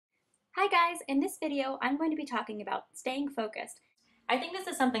Hi guys, in this video I'm going to be talking about staying focused. I think this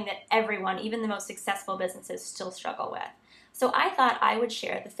is something that everyone, even the most successful businesses, still struggle with. So I thought I would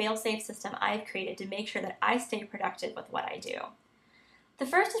share the fail-safe system I've created to make sure that I stay productive with what I do. The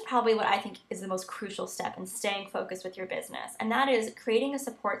first is probably what I think is the most crucial step in staying focused with your business, and that is creating a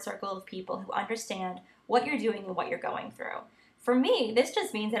support circle of people who understand what you're doing and what you're going through. For me, this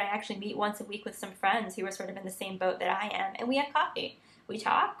just means that I actually meet once a week with some friends who are sort of in the same boat that I am, and we have coffee. We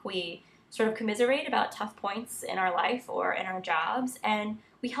talk, we sort of commiserate about tough points in our life or in our jobs, and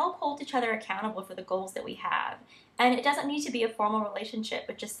we help hold each other accountable for the goals that we have. And it doesn't need to be a formal relationship,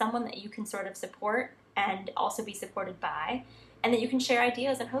 but just someone that you can sort of support and also be supported by, and that you can share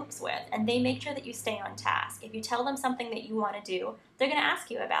ideas and hopes with, and they make sure that you stay on task. If you tell them something that you want to do, they're going to ask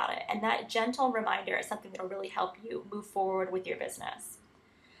you about it, and that gentle reminder is something that will really help you move forward with your business.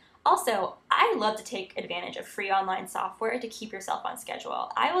 Also, I love to take advantage of free online software to keep yourself on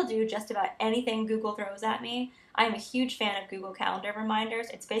schedule. I will do just about anything Google throws at me. I am a huge fan of Google Calendar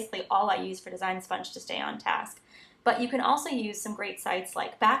reminders. It's basically all I use for Design Sponge to stay on task. But you can also use some great sites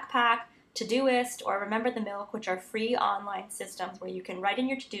like Backpack, Todoist, or Remember the Milk, which are free online systems where you can write in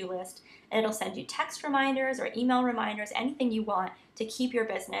your to-do list and it'll send you text reminders or email reminders, anything you want to keep your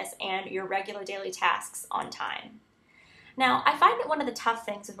business and your regular daily tasks on time. Now, I find that one of the tough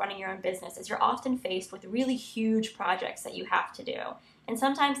things with running your own business is you're often faced with really huge projects that you have to do, and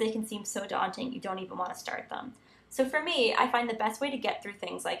sometimes they can seem so daunting you don't even want to start them. So for me, I find the best way to get through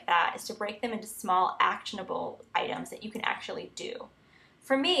things like that is to break them into small, actionable items that you can actually do.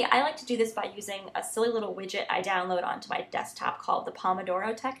 For me, I like to do this by using a silly little widget I download onto my desktop called the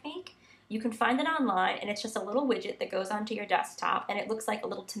Pomodoro technique. You can find it online, and it's just a little widget that goes onto your desktop, and it looks like a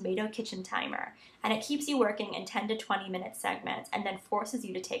little tomato kitchen timer. And it keeps you working in 10 to 20 minute segments and then forces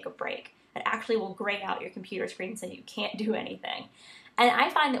you to take a break. It actually will gray out your computer screen so you can't do anything. And I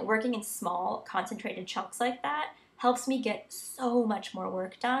find that working in small, concentrated chunks like that helps me get so much more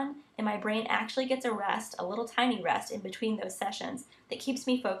work done, and my brain actually gets a rest, a little tiny rest in between those sessions that keeps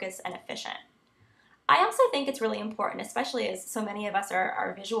me focused and efficient. I also think it's really important, especially as so many of us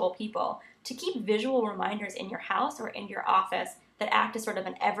are visual people, to keep visual reminders in your house or in your office that act as sort of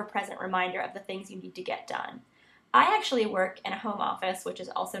an ever-present reminder of the things you need to get done. I actually work in a home office, which is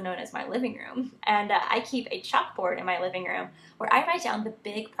also known as my living room, and I keep a chalkboard in my living room where I write down the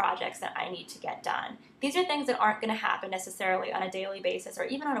big projects that I need to get done. These are things that aren't going to happen necessarily on a daily basis or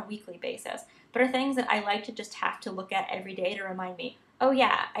even on a weekly basis, but are things that I like to just have to look at every day to remind me, oh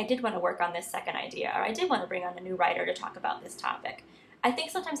yeah, I did want to work on this second idea, or I did want to bring on a new writer to talk about this topic. I think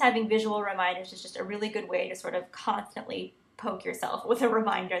sometimes having visual reminders is just a really good way to sort of constantly poke yourself with a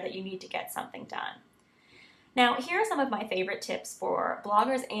reminder that you need to get something done. Now, here are some of my favorite tips for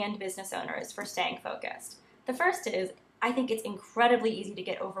bloggers and business owners for staying focused. The first is, I think it's incredibly easy to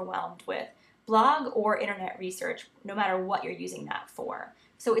get overwhelmed with blog or internet research, no matter what you're using that for.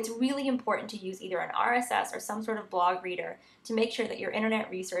 So it's really important to use either an RSS or some sort of blog reader to make sure that your internet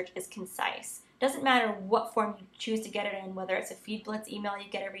research is concise. Doesn't matter what form you choose to get it in, whether it's a FeedBlitz email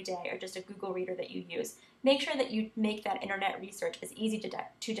you get every day or just a Google reader that you use. Make sure that you make that internet research as easy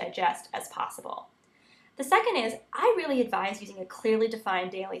to digest as possible. The second is, I really advise using a clearly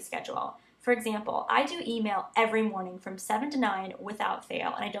defined daily schedule. For example, I do email every morning from 7 to 9 without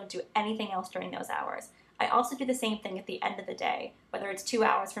fail, and I don't do anything else during those hours. I also do the same thing at the end of the day, whether it's 2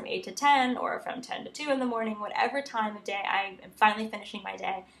 hours from 8 to 10 or from 10 to 2 in the morning, whatever time of day I am finally finishing my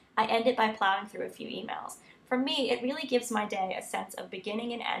day, I end it by plowing through a few emails. For me, it really gives my day a sense of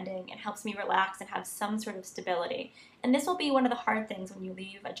beginning and ending and helps me relax and have some sort of stability. And this will be one of the hard things when you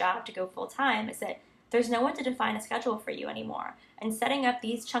leave a job to go full-time, is that there's no one to define a schedule for you anymore. And setting up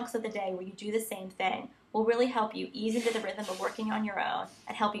these chunks of the day where you do the same thing will really help you ease into the rhythm of working on your own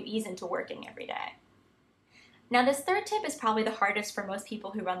and help you ease into working every day. Now, this third tip is probably the hardest for most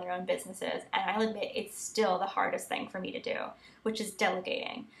people who run their own businesses, and I'll admit it's still the hardest thing for me to do, which is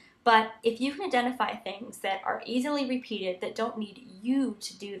delegating. But if you can identify things that are easily repeated that don't need you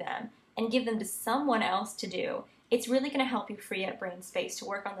to do them and give them to someone else to do, it's really going to help you free up brain space to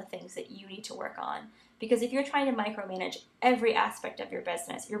work on the things that you need to work on. Because if you're trying to micromanage every aspect of your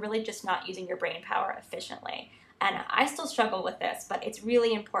business, you're really just not using your brain power efficiently. And I still struggle with this, but it's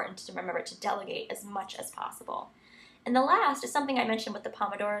really important to remember to delegate as much as possible. And the last is something I mentioned with the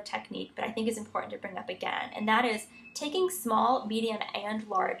Pomodoro technique, but I think is important to bring up again, and that is taking small, medium, and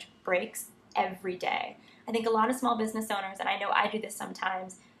large breaks every day. I think a lot of small business owners, and I know I do this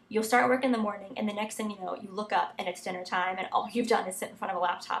sometimes, you'll start work in the morning, and the next thing you know, you look up and it's dinner time, and all you've done is sit in front of a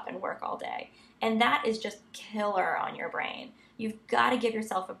laptop and work all day. And that is just killer on your brain. You've got to give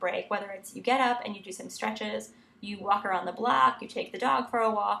yourself a break, whether it's you get up and you do some stretches, you walk around the block, you take the dog for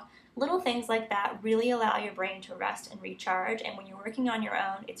a walk. Little things like that really allow your brain to rest and recharge, and when you're working on your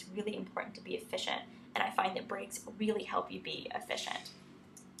own, it's really important to be efficient, and I find that breaks really help you be efficient.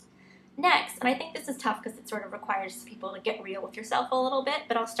 Next, and I think this is tough because it sort of requires people to get real with yourself a little bit,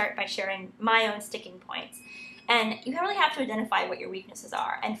 but I'll start by sharing my own sticking points. And you really have to identify what your weaknesses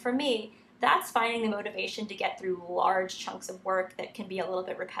are. And for me, that's finding the motivation to get through large chunks of work that can be a little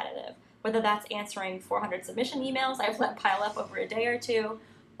bit repetitive. Whether that's answering 400 submission emails I've let pile up over a day or two,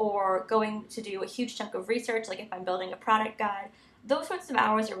 or going to do a huge chunk of research, like if I'm building a product guide. Those sorts of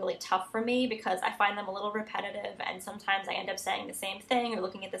hours are really tough for me because I find them a little repetitive, and sometimes I end up saying the same thing or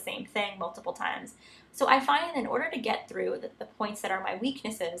looking at the same thing multiple times. So I find that in order to get through the points that are my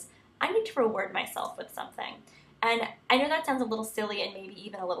weaknesses, I need to reward myself with something. And I know that sounds a little silly and maybe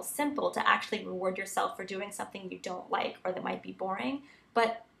even a little simple to actually reward yourself for doing something you don't like or that might be boring,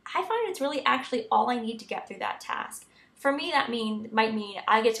 but I find it's really actually all I need to get through that task. For me, that might mean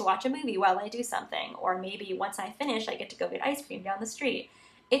I get to watch a movie while I do something, or maybe once I finish, I get to go get ice cream down the street.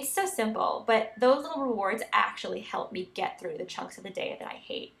 It's so simple, but those little rewards actually help me get through the chunks of the day that I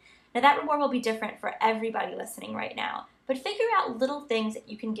hate. Now, that reward will be different for everybody listening right now, but figure out little things that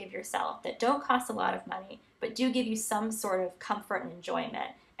you can give yourself that don't cost a lot of money, but do give you some sort of comfort and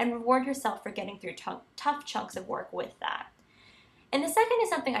enjoyment, and reward yourself for getting through tough chunks of work with that. And the second is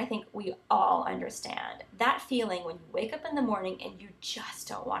something I think we all understand. That feeling when you wake up in the morning and you just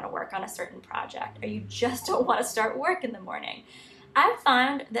don't want to work on a certain project, or you just don't want to start work in the morning. I've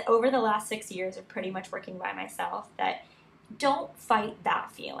found that over the last 6 years of pretty much working by myself that don't fight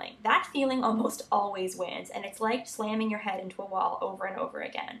that feeling. That feeling almost always wins, and it's like slamming your head into a wall over and over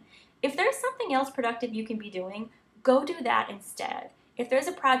again. If there's something else productive you can be doing, go do that instead. If there's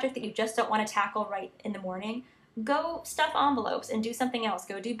a project that you just don't want to tackle right in the morning, go stuff envelopes and do something else.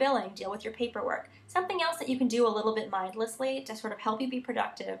 Go do billing, deal with your paperwork. Something else that you can do a little bit mindlessly to sort of help you be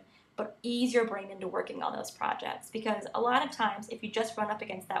productive, but ease your brain into working on those projects. Because a lot of times, if you just run up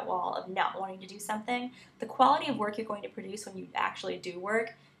against that wall of not wanting to do something, the quality of work you're going to produce when you actually do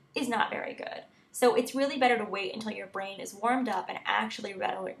work is not very good. So it's really better to wait until your brain is warmed up and actually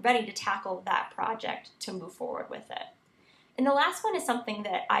ready to tackle that project to move forward with it. And the last one is something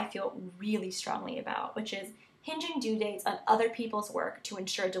that I feel really strongly about, which is hinging due dates on other people's work to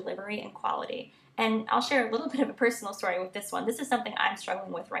ensure delivery and quality. And I'll share a little bit of a personal story with this one. This is something I'm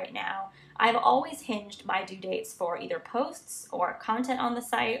struggling with right now. I've always hinged my due dates for either posts or content on the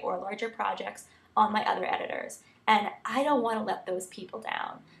site or larger projects on my other editors. And I don't want to let those people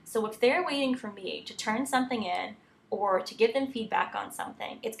down. So if they're waiting for me to turn something in or to give them feedback on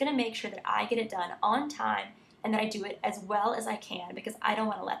something, it's going to make sure that I get it done on time and that I do it as well as I can because I don't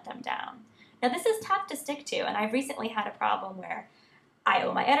want to let them down. Now, this is tough to stick to, and I've recently had a problem where I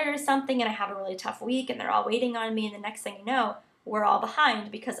owe my editors something and I have a really tough week and they're all waiting on me, and the next thing you know, we're all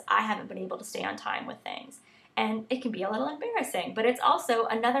behind because I haven't been able to stay on time with things. And it can be a little embarrassing, but it's also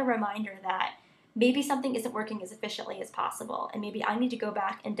another reminder that maybe something isn't working as efficiently as possible, and maybe I need to go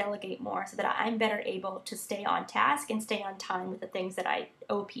back and delegate more so that I'm better able to stay on task and stay on time with the things that I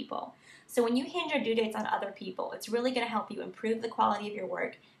owe people. So when you hinge your due dates on other people, it's really going to help you improve the quality of your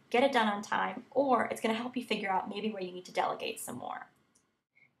work, get it done on time, or it's going to help you figure out maybe where you need to delegate some more.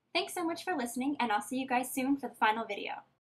 Thanks so much for listening, and I'll see you guys soon for the final video.